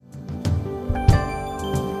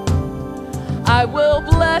I will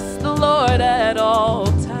bless the Lord at all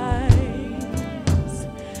times,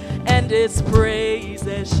 and his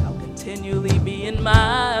praises shall continually be in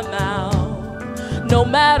my mouth. No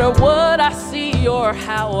matter what I see or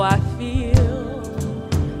how I feel,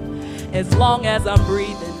 as long as I'm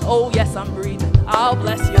breathing, oh yes, I'm breathing, I'll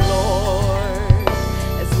bless you, Lord.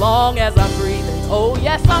 As long as I'm breathing, oh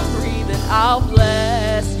yes, I'm breathing, I'll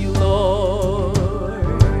bless you, Lord.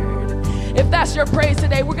 If that's your praise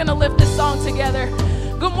today, we're gonna lift this song together.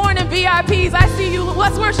 Good morning, VIPs. I see you.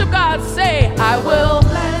 Let's worship God. Say, I will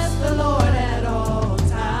Bless the Lord at all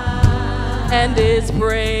times, and his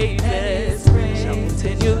praises shall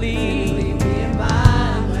continually be in my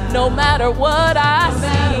mouth. no matter what I No see,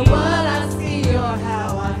 matter what I see or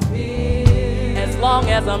how I feel, as long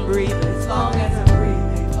as I'm breathing, as long as I'm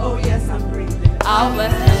breathing, oh yes, I'm breathing, I'll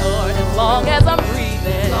bless the Lord. As long as I'm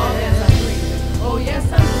breathing, as long as I'm breathing, oh yes,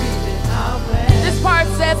 I'm breathing, I'll bless. this part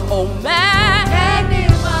says, oh man,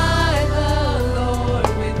 Magnify the Lord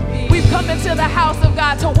with me. we've come into the house of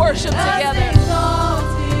God to worship together. Let's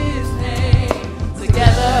exalt his name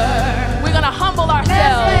Together, we're gonna humble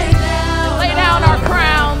ourselves, lay down our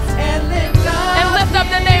crowns, and lift up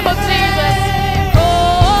the name of Jesus.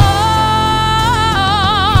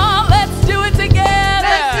 Oh, let's do it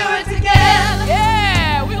together. Let's do it together.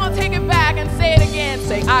 Yeah, we're gonna take it back and say it again.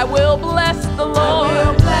 Say, I will bless the I will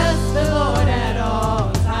Lord bless the Lord at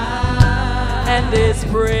all times, and his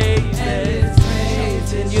praises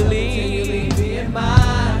continually be in my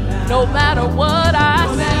mouth. no matter what I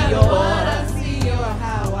No see matter or what I see or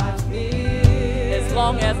how I feel, as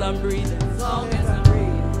long as I'm breathing. as long as I'm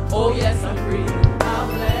breathing, Oh yes, I'm breathing. I'll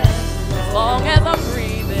bless. As long as I'm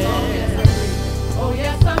breathing. As long as I'm breathing, oh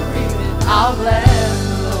yes, I'm breathing, I'll bless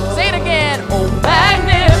the Lord. Say it again. Oh,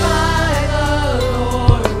 magnify. Magnify the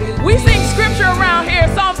Lord with We me. sing scripture around here.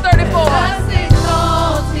 Psalms 34. Let's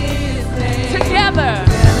exalt his name Together.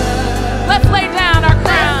 together. Let's lay down our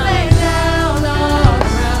crowns. Lay down our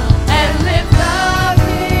crown and lift up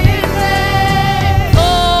his name. Oh,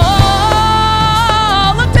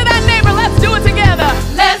 look to that neighbor. Let's do it together.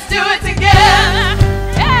 Let's do it together.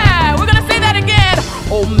 Yeah, we're going to say that again.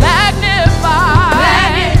 Oh, magnify.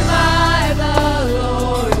 Magnify the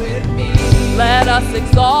Lord with me. Let us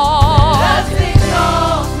exalt. Let's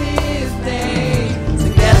exalt his name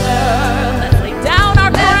Together. Let's lay down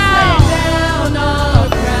our Let's crowns. lay down our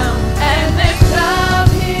crown and lift up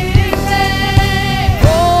his name.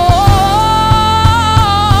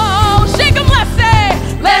 Oh, shake 'em, let's say.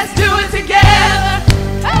 Let's do it together.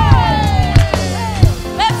 Hey.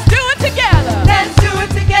 Let's do it together. Let's do it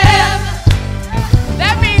together.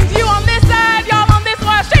 That means you on this side, y'all on this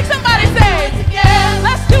one. Shake somebody, say. Together.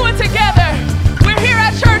 Let's do it together. We're here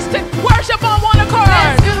at church to worship on one accord.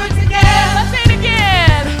 Let's do it together. Let's say it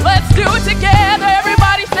again. Let's do it together.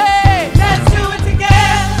 Everybody say. Let's do it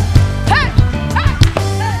together. Hey, hey.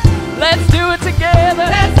 Let's do it together.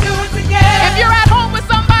 Let's do it together. If you're at home with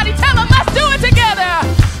somebody, tell them, let's do it together.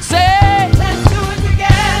 Say, Let's do it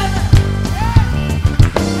together.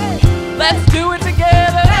 let's do it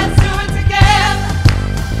together. Let's do it together.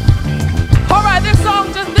 All right, this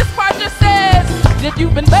part just says that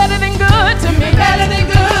you've been better than good to me. Better than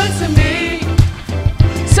good to me.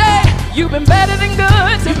 Say, you've been better than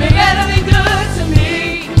good to me. Better than good to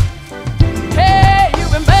me. Hey,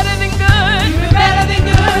 you've been better than good. You've been better than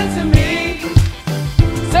good to me.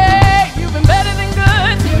 Say, you've been better than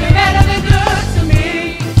good to You've me. been better than good to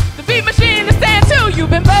me. The beat machine to stand too. You've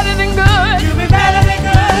been better than good. You've been better than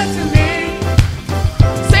good to me.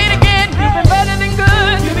 Say it again. You've been better than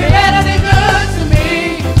good. You've been better than good to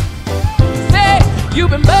me. Say,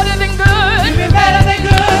 you've been better than good. You've been better than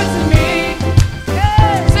good to me.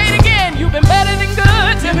 Say it again. You've been better than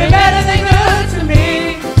good to You've me. been better than good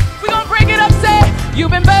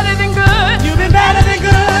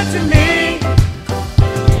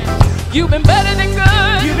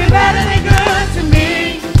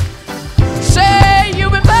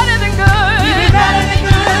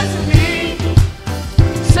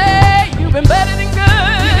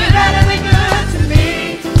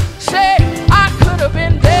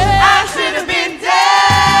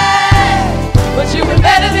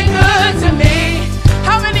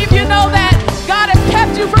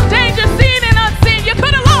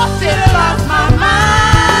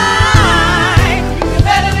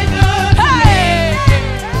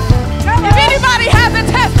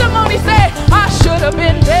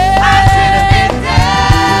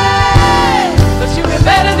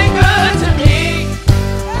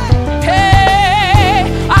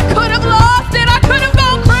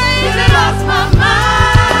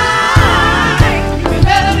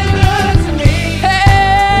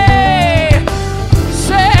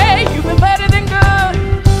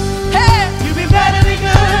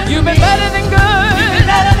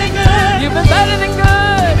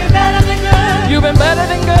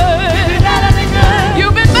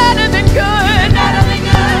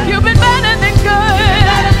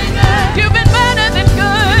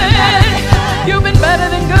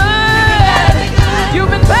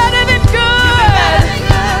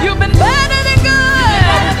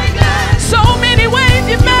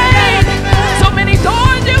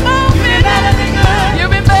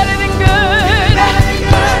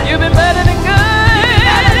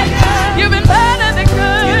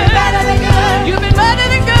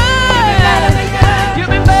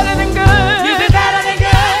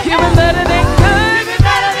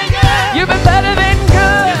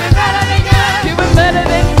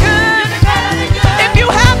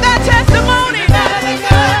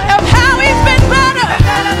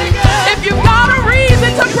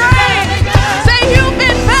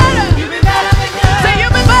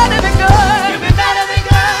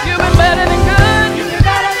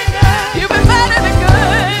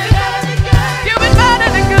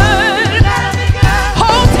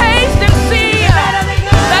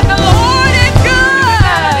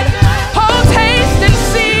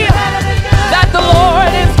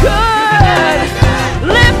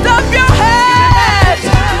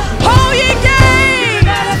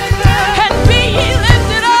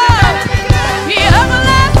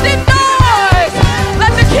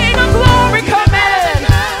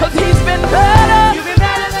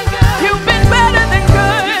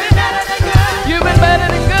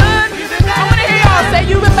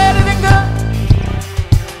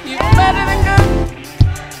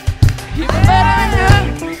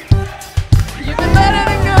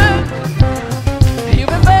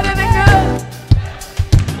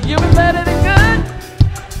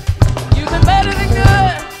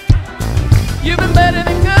You've been better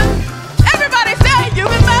than good. Everybody say, you've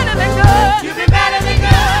been better than good. You've been better than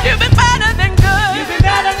good. You've been better than good. You've been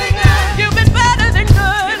better than good. You've been better than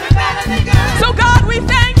good. You've been better than good. So God, we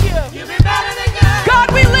thank you. You've been better than good.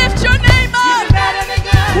 God, we lift your name You've up. been better than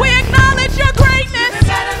good. We acknowledge your greatness. You've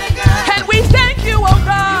been better than good. And we thank you, oh You've been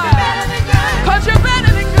God. better than good. Cause you're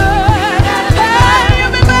better than good. Hey,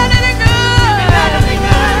 you've been better than good. Better than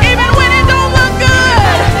good. Even when it don't look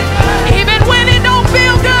good. Even when it don't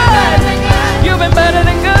feel good. You've been better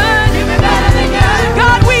than good. You've been better than good.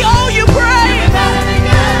 God, we owe you praise. Better than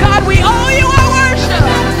good. God, we owe you our worship.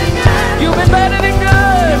 Better than good. You've been better than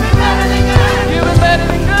good. Better than good. You've been better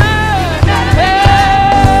than good. Hey.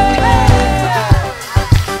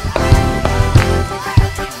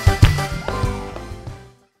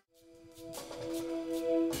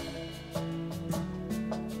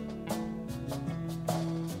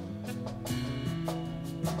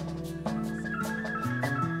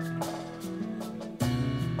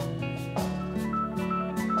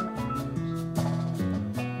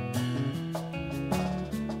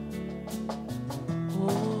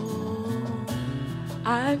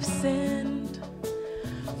 I've sinned,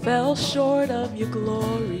 fell short of your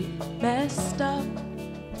glory, messed up.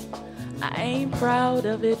 I ain't proud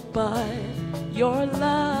of it, but your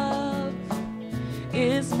love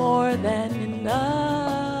is more than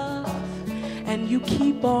enough. And you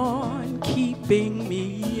keep on keeping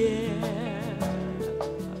me, yeah.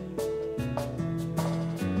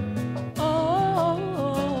 Oh,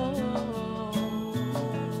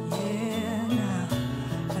 Yeah, now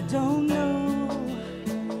I don't know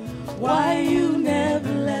why you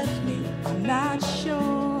never left me. I'm not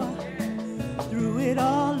sure. Through it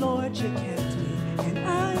all, Lord, you kept me, and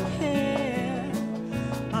I'm here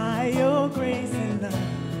by your grace and love,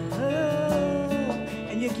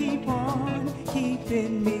 and you keep on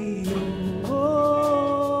keeping me.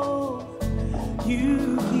 Oh,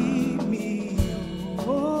 you keep me.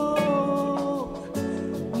 Oh,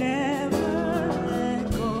 never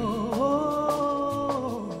let go.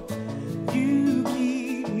 You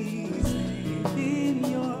keep me safe in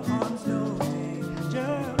your arms, no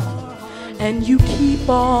danger or harm. And you keep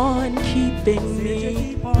on keeping You me.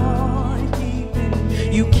 keep on keeping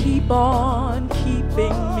me. You keep on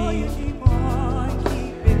keeping Oh, me. you keep on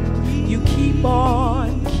keeping me. You keep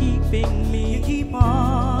on keeping You me. keep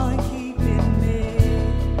on keeping me.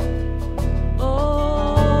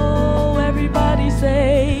 Oh, everybody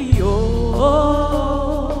say,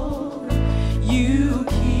 oh, you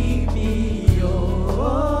keep me,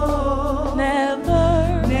 oh,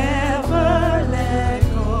 never, Never let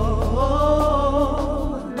go.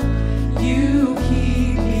 you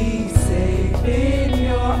keep me safe in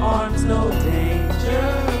your arms, no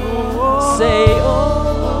danger. Say,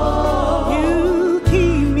 oh, You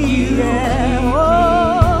keep me. You Yeah. keep me. Oh,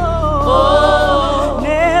 oh,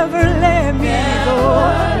 never let me go.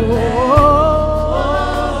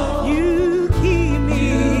 You keep me.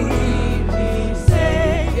 keep me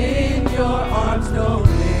safe in your arms, no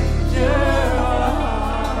danger.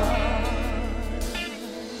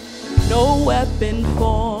 No weapon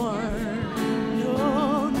formed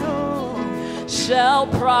No, no, shall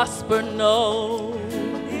prosper, no.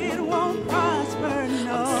 it won't prosper.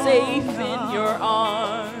 No, Safe no. in your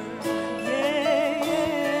arms. Yeah,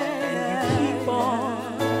 yeah. Keep on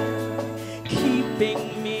keeping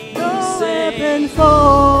me No weapon safe.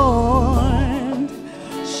 formed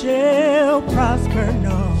shall prosper.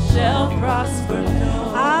 No, Shall prosper,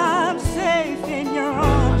 no. I'm safe in your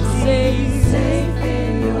arms. Safe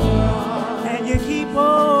in your arms. And you keep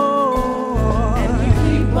on. And you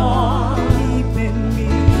keep on. keeping me.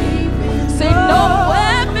 Say no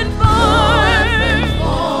weapon formed.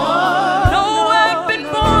 No weapon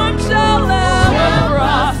formed shall ever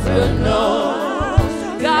prosper, no.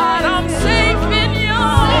 God, I'm safe in your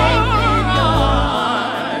arms.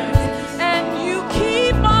 And you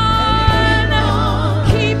keep on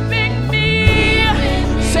keeping me.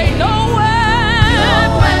 Say no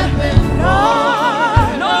weapon.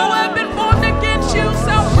 No weapon formed against you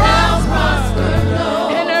shall prosper.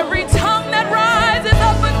 And every tongue that rises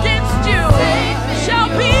up against you shall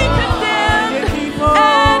be condemned.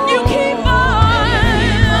 And you keep on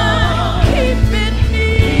keeping me.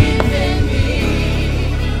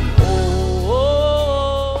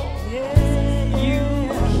 Oh, Yeah, you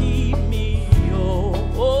keep me.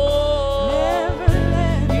 Oh, never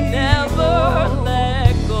let me never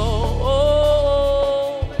let go.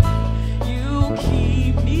 You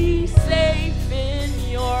keep me safe in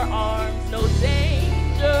your arms, no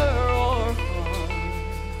danger or harm.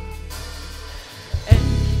 And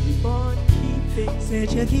keep on keeping.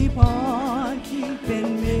 Said you keep on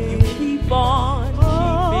keeping me. You keep on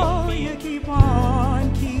Oh, keeping you me. keep on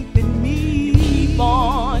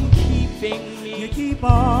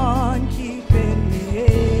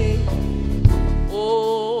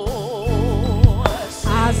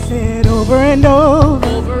over and over.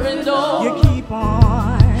 over and over. You keep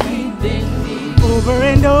on. Keeping me Over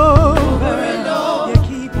and over. over and over. You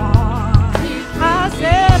keep on. I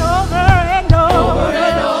said over and over. Over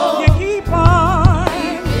and over. You keep on.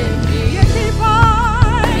 You keep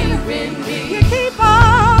on. Keeping me. You keep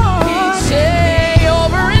on. Say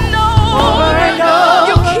over and over. Over and over.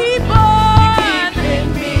 You keep on. Keeping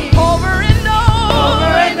me. Over and over.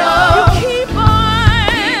 Over and over. You keep on.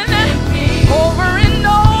 Over and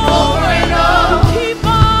over. Over and over. You keep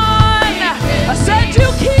on. I said you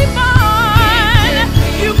keep on.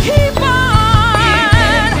 You keep on.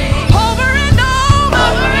 Over and over.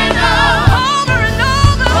 Over and over. Over and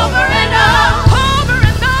over. Over and over. Over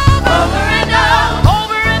and over. Over and over.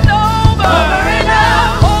 Over and over.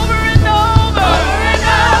 Over and over. Over and over.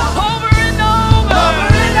 Over and over. Over and over. Over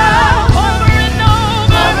and over. Over and over. Over and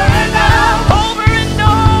over. Over and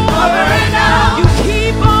over. Over and over. You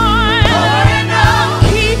keep on Over and over.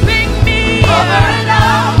 keeping me. Over and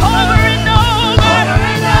over. Over and over. Over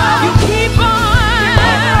and over. You keep on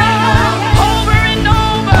over and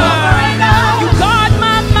over. Over and over. You guard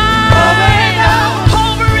my mind. Over and over.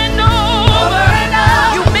 Over and over. Over and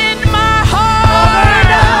over. You mend my heart.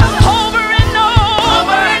 Over and over.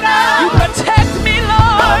 Over and over. You protect me,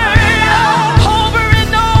 Lord. Over and over. Over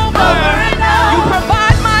and over. You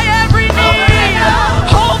provide my every need.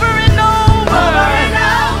 Over and over. Over and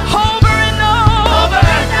over. Over and over. Over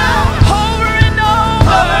and over. Over and over. Over and over.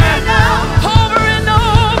 Over and over. Over and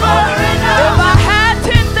over. If I had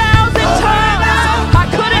 10,000 tongues, I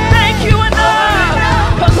couldn't thank you enough.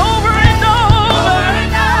 'Cause over and over.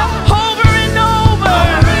 Over and over.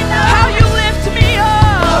 How you lift me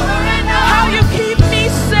up. How you keep me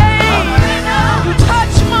safe. You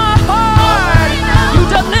touch my heart. You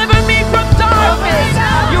deliver me from darkness.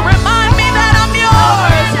 You remind me that I'm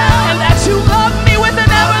yours and that you love me with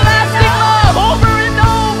an everlasting love. Over and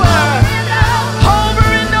over. Over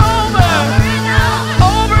and over.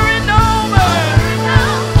 Over and over.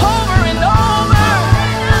 Over and over.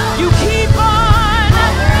 You keep on.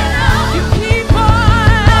 You keep on.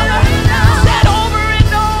 Said over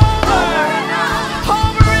and over.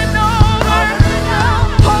 Over and over.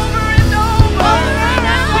 Over and over.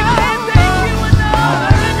 We can't thank you enough.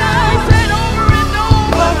 We said over and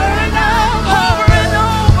over. Over and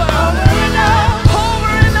over.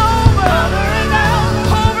 Over and over. Over and over.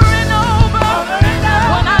 Over and over.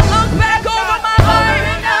 When I look back over my life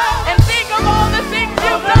and think of all the things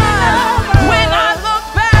you've done, when I look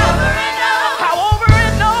back, how over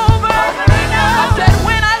and over, I said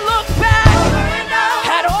when I look back,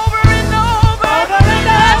 had over and over,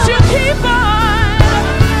 that you keep on,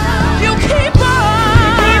 you keep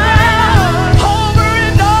on, over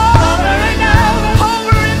and over,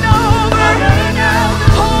 over and over,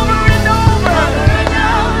 over and over,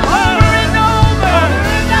 over and over.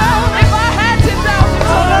 If I had 10,000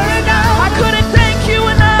 tongues, I couldn't thank you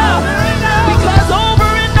enough. Because over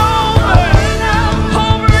and over,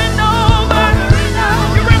 over and over,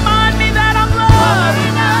 you remind me that I'm loved.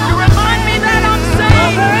 You remind me that I'm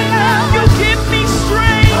safe. You give me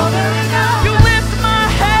strength. You lift my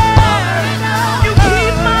head. You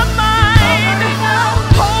keep my mind.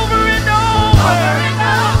 Over and over,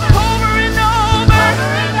 over and over,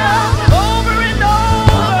 over and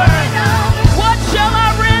over. What shall I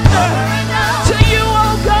render to you, O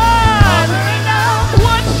God?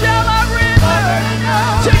 What shall I render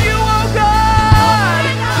to you, O God?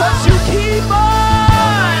 'Cause you keep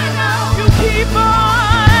on, you keep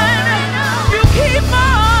on, you keep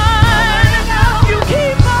on, you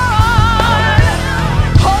keep on.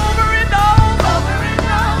 Over and over, over and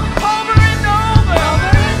over, over and over,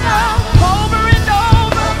 over and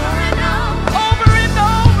over, over and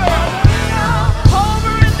over,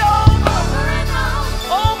 over and over,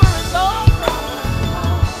 over and over,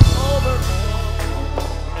 over.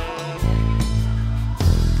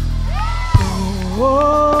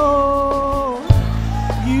 Oh,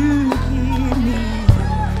 you keep me.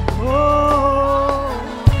 Oh,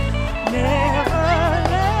 never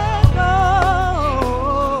let go.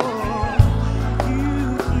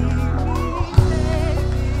 You keep me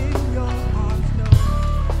safe in your arms, no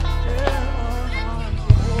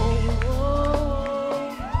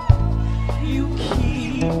You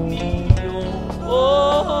keep me,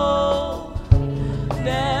 oh,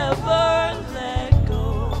 never let go.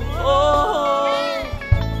 Oh,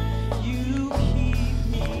 you keep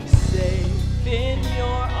me safe in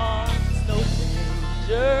your arms, no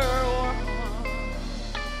danger or harm.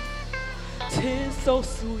 'Tis so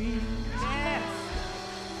sweet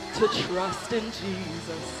to trust in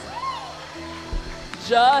Jesus,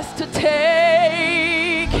 just to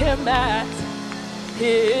take him at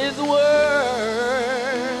his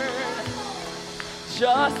word.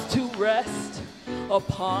 just to rest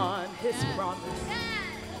upon his promise,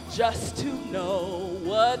 just to know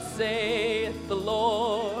what saith the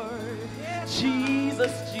Lord.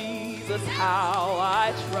 Jesus, Jesus, how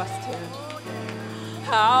I trust him,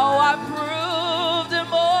 how I prove